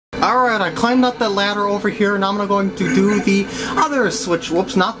Alright, I climbed up that ladder over here, and I'm going to do the other switch.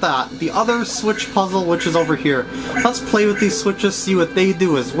 Whoops, not that. The other switch puzzle, which is over here. Let's play with these switches, see what they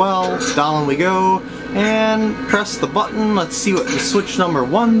do as well. Down we go, and press the button. Let's see what the switch number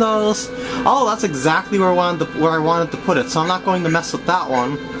 1 does. Oh, that's exactly where I wanted to put it, so I'm not going to mess with that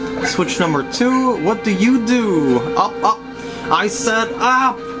one. Switch number 2, what do you do? Up, up. I said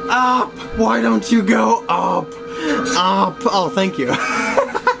up, up. Why don't you go up, up? Oh, thank you.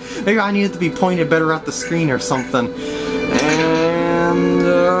 Maybe I needed to be pointed better at the screen or something. And,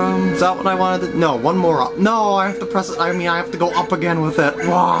 is that what I wanted to... No, one more up. No, I have to press it. I mean, I have to go up again with it.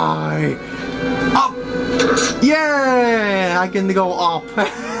 Why? Up! Yay! I can go up.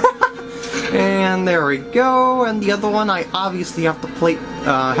 And there we go. And the other one, I obviously have to play...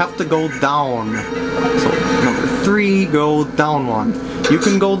 have to go down. So, number 3, go down 1. You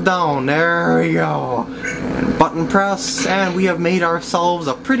can go down. There we go. And button press, and we have made ourselves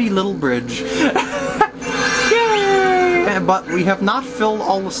a pretty little bridge. Yay! But we have not filled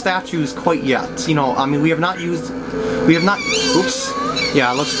all the statues quite yet. You know, I mean, we have not... Oops.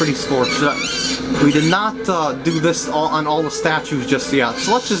 Yeah, it looks pretty scorched. We did not do this on all the statues just yet,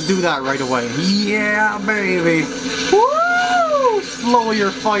 so let's just do that right away. Yeah, baby! Woo! Slow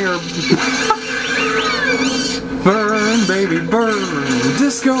your fire. Burn, baby, burn!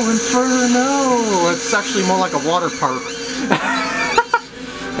 Disco Inferno! It's actually more like a water park.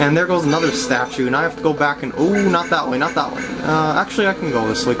 And there goes another statue, and I have to go back and... Ooh, not that way, not that way. Actually, I can go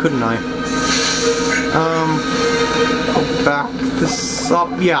this way, couldn't I? Go back this up.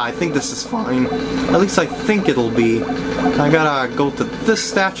 Yeah, I think this is fine. At least I think it'll be. I gotta go to this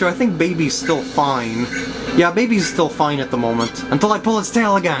statue. I think baby's still fine. Yeah, baby's still fine at the moment. Until I pull its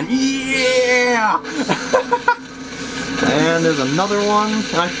tail again. Yeah! And there's another one.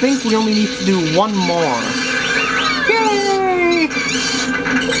 And I think we only need to do one more. Yay!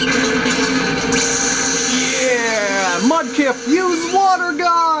 Yeah! Mudkip, use water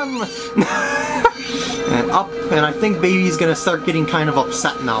gun! And up, and I think baby's gonna start getting kind of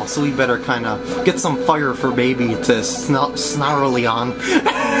upset now, so we better kind of get some fire for baby to snarly on.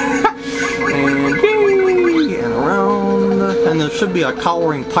 And yay! And around, and there should be a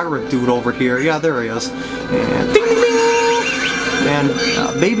cowering pirate dude over here. Yeah, there he is. And ding, ding, ding. And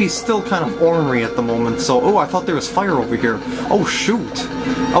baby's still kind of ornery at the moment, so... Oh, I thought there was fire over here. Oh, shoot!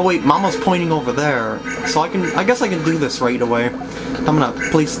 Oh, wait, Mama's pointing over there. So I guess I can do this right away. I'm gonna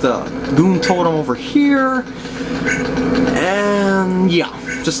place the goon totem over here. And yeah,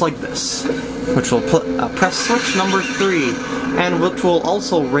 just like this. Which will press switch number 3. And which will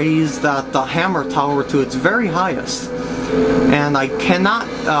also raise the hammer tower to its very highest. And I cannot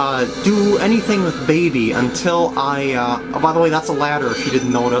do anything with baby until I... oh, by the way, that's a ladder if you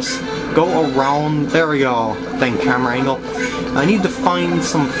didn't notice. Go around... There we go. Dang camera angle. I need to find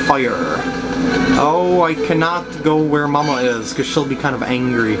some fire. Oh, I cannot go where Mama is, because she'll be kind of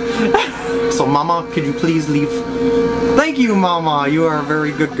angry. So, Mama, could you please leave? Thank you, Mama! You are a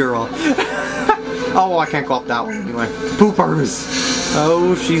very good girl. Oh, I can't go up that one anyway. Poopers!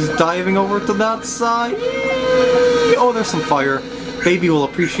 Oh, she's diving over to that side. Oh, there's some fire. Baby will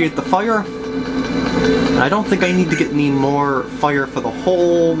appreciate the fire. I don't think I need to get any more fire for the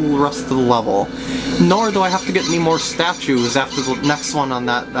whole rest of the level. Nor do I have to get any more statues after the next one on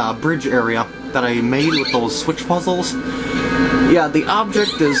that bridge area that I made with those switch puzzles. Yeah, the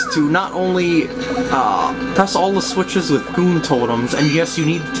object is to not only press all the switches with goon totems, and yes, you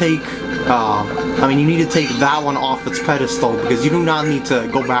need to take you need to take that one off its pedestal, because you do not need to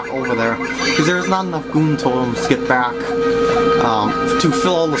go back over there, because there's not enough goon totems to get back to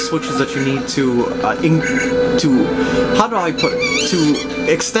fill all the switches that you need to how do I put it?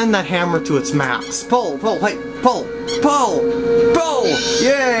 To extend that hammer to its max. Pull, pull, hey, pull, pull, pull!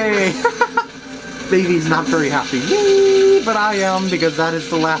 Yay! Baby's not very happy. Yay! But I am, because that is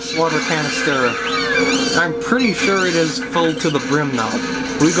the last water canister. I'm pretty sure it is filled to the brim now.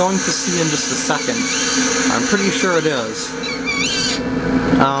 We're going to see in just a second. I'm pretty sure it is.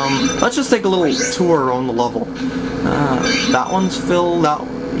 Let's just take a little tour around the level. That one's filled.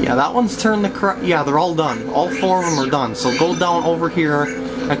 Yeah, that one's turned the correct. Yeah, they're all done. All 4 of them are done. So go down over here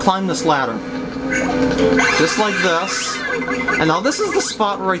and climb this ladder. Just like this. And now this is the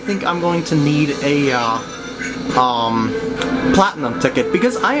spot where I think I'm going to need a platinum ticket,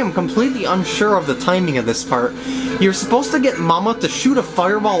 because I am completely unsure of the timing of this part. You're supposed to get Mama to shoot a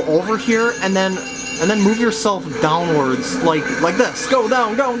fireball over here and then move yourself downwards like this. Go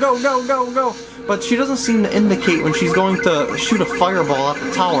down, go, go, go, go, go. But she doesn't seem to indicate when she's going to shoot a fireball at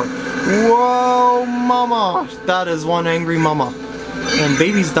the tower. Whoa, Mama! That is one angry Mama. And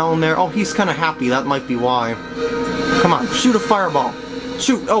baby's down there. Oh, he's kind of happy. That might be why. Come on, shoot a fireball.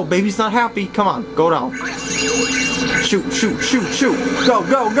 Shoot! Oh, baby's not happy. Come on, go down. Shoot, shoot, shoot, shoot! Go,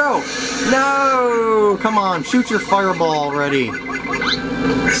 go, go! No! Come on, shoot your fireball already.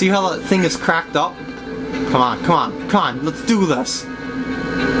 See how that thing is cracked up? Come on, come on, come on, let's do this.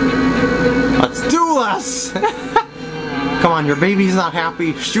 Let's do this! Come on, your baby's not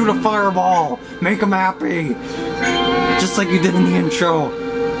happy. Shoot a fireball! Make him happy! Just like you did in the intro.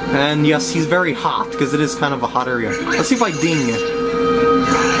 And yes, he's very hot, because it is kind of a hot area. Let's see if I ding.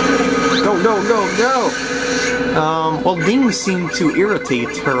 Go, go, go, go! Well, dings seem to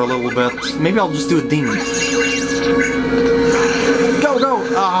irritate her a little bit. Maybe I'll just do a ding. Go, go!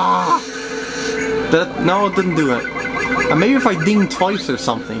 Ah! No, it didn't do it. Maybe if I ding twice or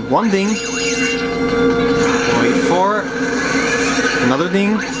something. One ding. Wait for it. Another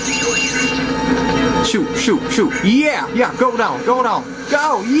ding. Shoot, shoot, shoot. Yeah! Yeah, go down, go down.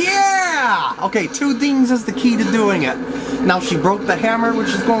 Go! Yeah! Okay, 2 dings is the key to doing it. Now she broke the hammer, which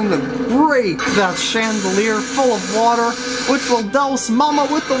is going to break that chandelier full of water, which will douse Momma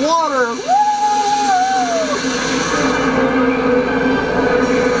with the water. Woo!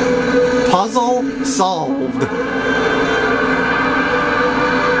 Puzzle solved.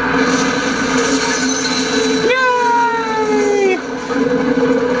 Yay!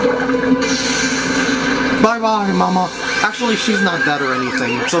 Bye-bye, Momma. Actually, she's not dead or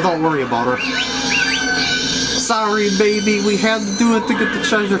anything, so don't worry about her. Sorry, baby, we had to do it to get the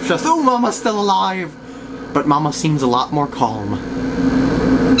treasure chest. Oh, Momma's still alive! But Momma seems a lot more calm.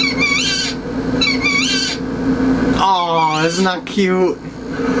 Aw, isn't that cute?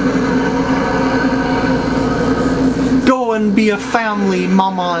 Go and be a family,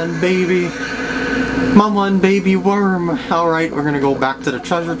 Momma and baby. Momma and baby Wyrm. Alright, we're gonna go back to the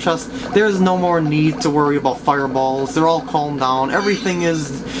treasure chest. There's no more need to worry about fireballs. They're all calmed down. Everything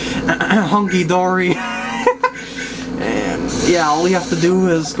is hunky-dory. And yeah, all we have to do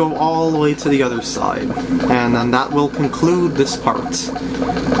is go all the way to the other side. And then that will conclude this part.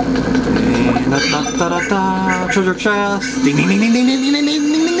 And treasure chest. Ding ding ding ding ding ding ding ding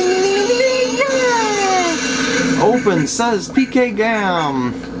ding ding ding ding ding. Open, says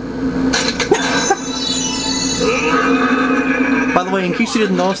PkGam. By the way, in case you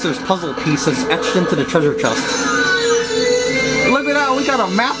didn't notice, there's puzzle pieces etched into the treasure chest. Look at that, we got a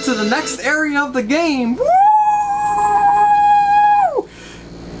map to the next area of the game! Woo!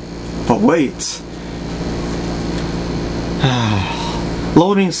 But wait.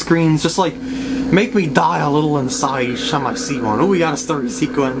 Loading screens just like make me die a little inside each time I see one. Oh, we got a story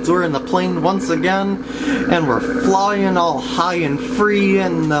sequence. We're in the plane once again, and we're flying all high and free,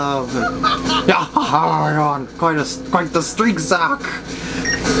 and yeah, quite the streak, Zack.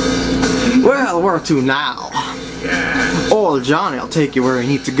 Well, where to now? Old Johnny'll take you where you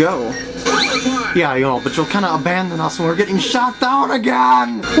need to go. Yeah, you know, but you'll kind of abandon us when we're getting shot down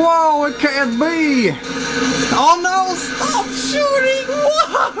again! Whoa, it can't be! Oh no, stop shooting!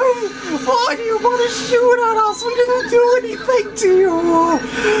 Why? Why do you want to shoot at us? We didn't do anything to you!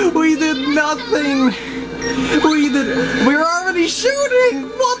 We did nothing! We were already shooting!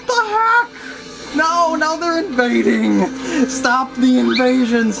 What the heck? No, now they're invading! Stop the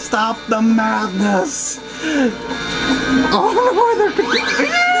invasion! Stop the madness! Oh no, they're...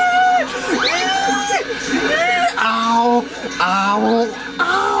 Ow! Ow!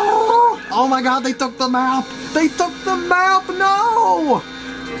 Ow! Oh my god, they took the map! They took the map! No!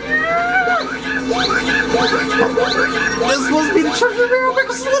 This must be the treasure barrel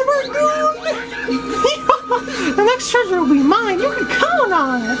because of the Ragoon! The next treasure will be mine! You can count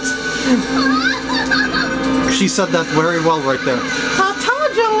on it! She said that very well right there. I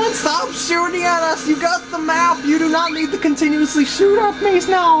told you, stop shooting at us! You got the map! You do not need to continuously shoot at me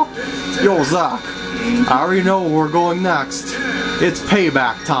now! Yo, Zack. I already know where we're going next. It's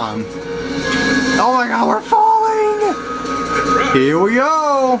payback time. Oh my god, we're falling! Here we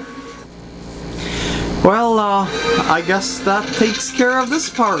go! Well, I guess that takes care of this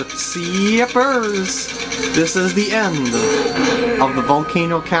part. Yippers! This is the end of the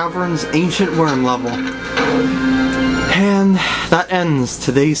Volcano Caverns Ancient Wyrm level. And that ends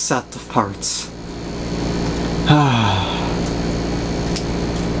today's set of parts.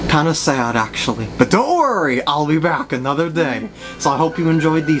 Kinda sad, actually. But don't worry, I'll be back another day. So I hope you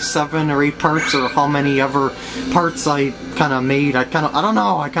enjoyed these 7 or 8 parts, or how many ever parts I kinda made. I don't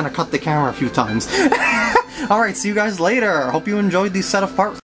know, I kinda cut the camera a few times. Alright, see you guys later. Hope you enjoyed these set of parts.